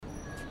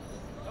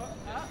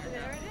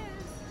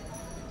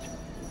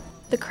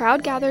The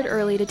crowd gathered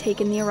early to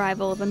take in the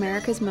arrival of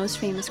America's most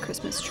famous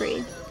Christmas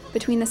tree.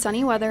 Between the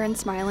sunny weather and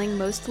smiling,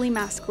 mostly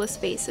maskless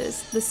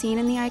faces, the scene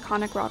in the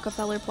iconic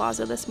Rockefeller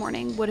Plaza this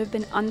morning would have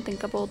been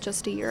unthinkable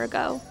just a year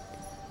ago.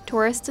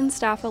 Tourists and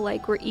staff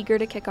alike were eager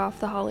to kick off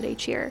the holiday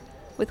cheer,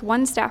 with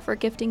one staffer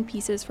gifting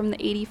pieces from the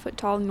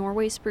 80-foot-tall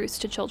Norway spruce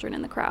to children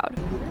in the crowd.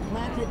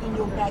 Plant it in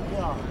your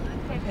backyard.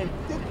 In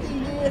 50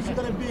 years, it's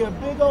going to be a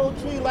big old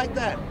tree like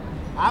that.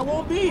 I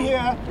won't be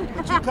here,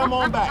 but you come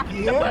on back,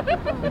 you hear?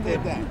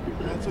 Take that.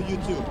 That's for you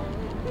too.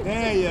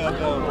 There you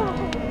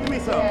go. Give me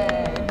some.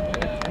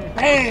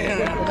 Bam!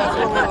 That's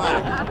what we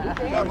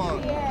like. Come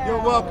on.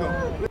 You're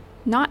welcome.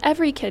 Not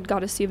every kid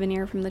got a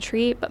souvenir from the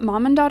tree, but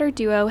mom and daughter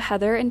duo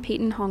Heather and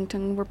Peyton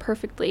Hongtung were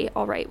perfectly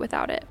all right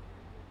without it.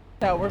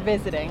 So we're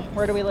visiting.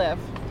 Where do we live?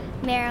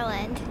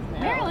 Maryland.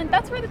 Maryland,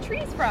 that's where the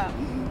tree's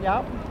from.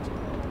 Yep.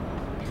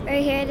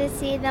 We're here to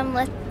see them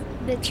lift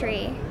the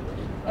tree.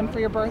 And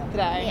for your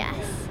birthday?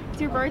 Yes. It's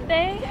your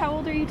birthday? How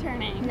old are you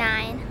turning?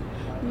 9.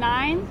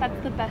 9?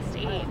 That's the best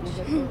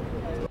age.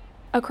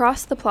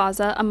 Across the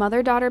plaza, a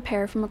mother-daughter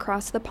pair from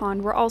across the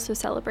pond were also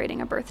celebrating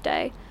a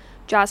birthday.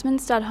 Jasmine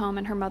Studholm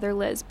and her mother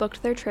Liz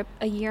booked their trip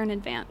a year in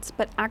advance,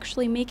 but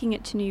actually making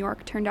it to New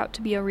York turned out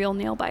to be a real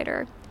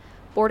nail-biter.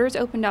 Borders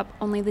opened up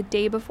only the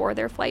day before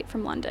their flight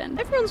from London.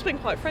 Everyone's been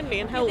quite friendly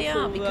and helpful. Yeah, they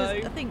are,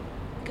 because though. I think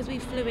because we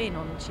flew in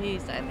on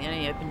Tuesday and they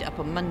only opened it up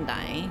on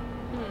Monday.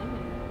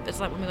 It's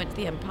like when we went to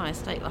the Empire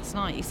State last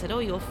night, you said,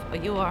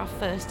 you're our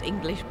first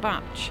English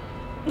batch.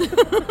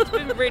 It's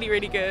been really,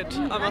 really good,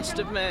 I must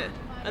admit.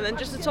 And then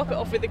just to top it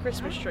off with the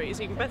Christmas tree is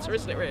even better,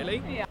 isn't it,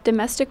 really? Yeah.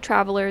 Domestic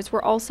travelers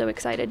were also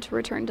excited to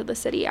return to the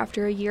city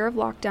after a year of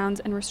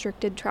lockdowns and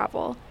restricted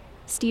travel.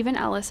 Stephen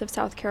Ellis of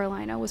South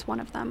Carolina was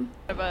one of them.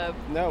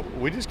 No,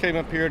 we just came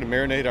up here to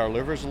marinate our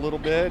livers a little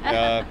bit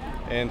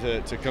and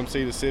to come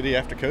see the city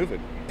after COVID.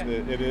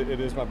 It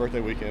is my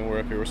birthday weekend. We're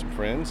up here with some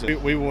friends.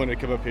 We wanted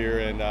to come up here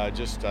and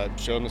just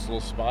show them this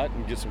little spot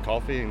and get some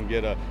coffee and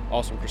get an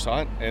awesome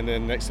croissant. And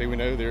then next thing we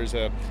know, there's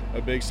a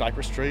big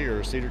cypress tree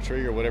or a cedar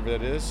tree or whatever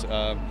that is.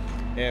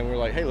 And we're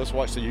like, hey, let's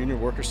watch the union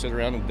workers sit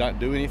around and not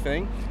do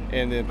anything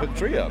and then put the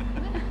tree up.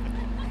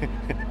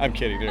 I'm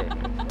kidding there.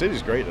 The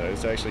city's great though.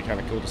 It's actually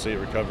kind of cool to see it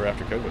recover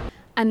after COVID.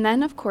 And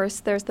then, of course,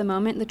 there's the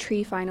moment the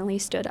tree finally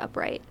stood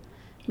upright.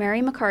 Mary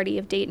McCarty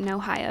of Dayton,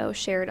 Ohio,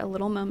 shared a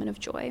little moment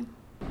of joy.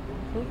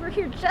 We were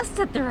here just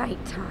at the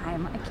right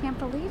time. I can't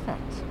believe it.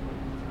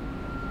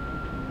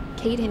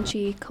 Kate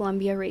Hinchy,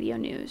 Columbia Radio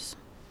News.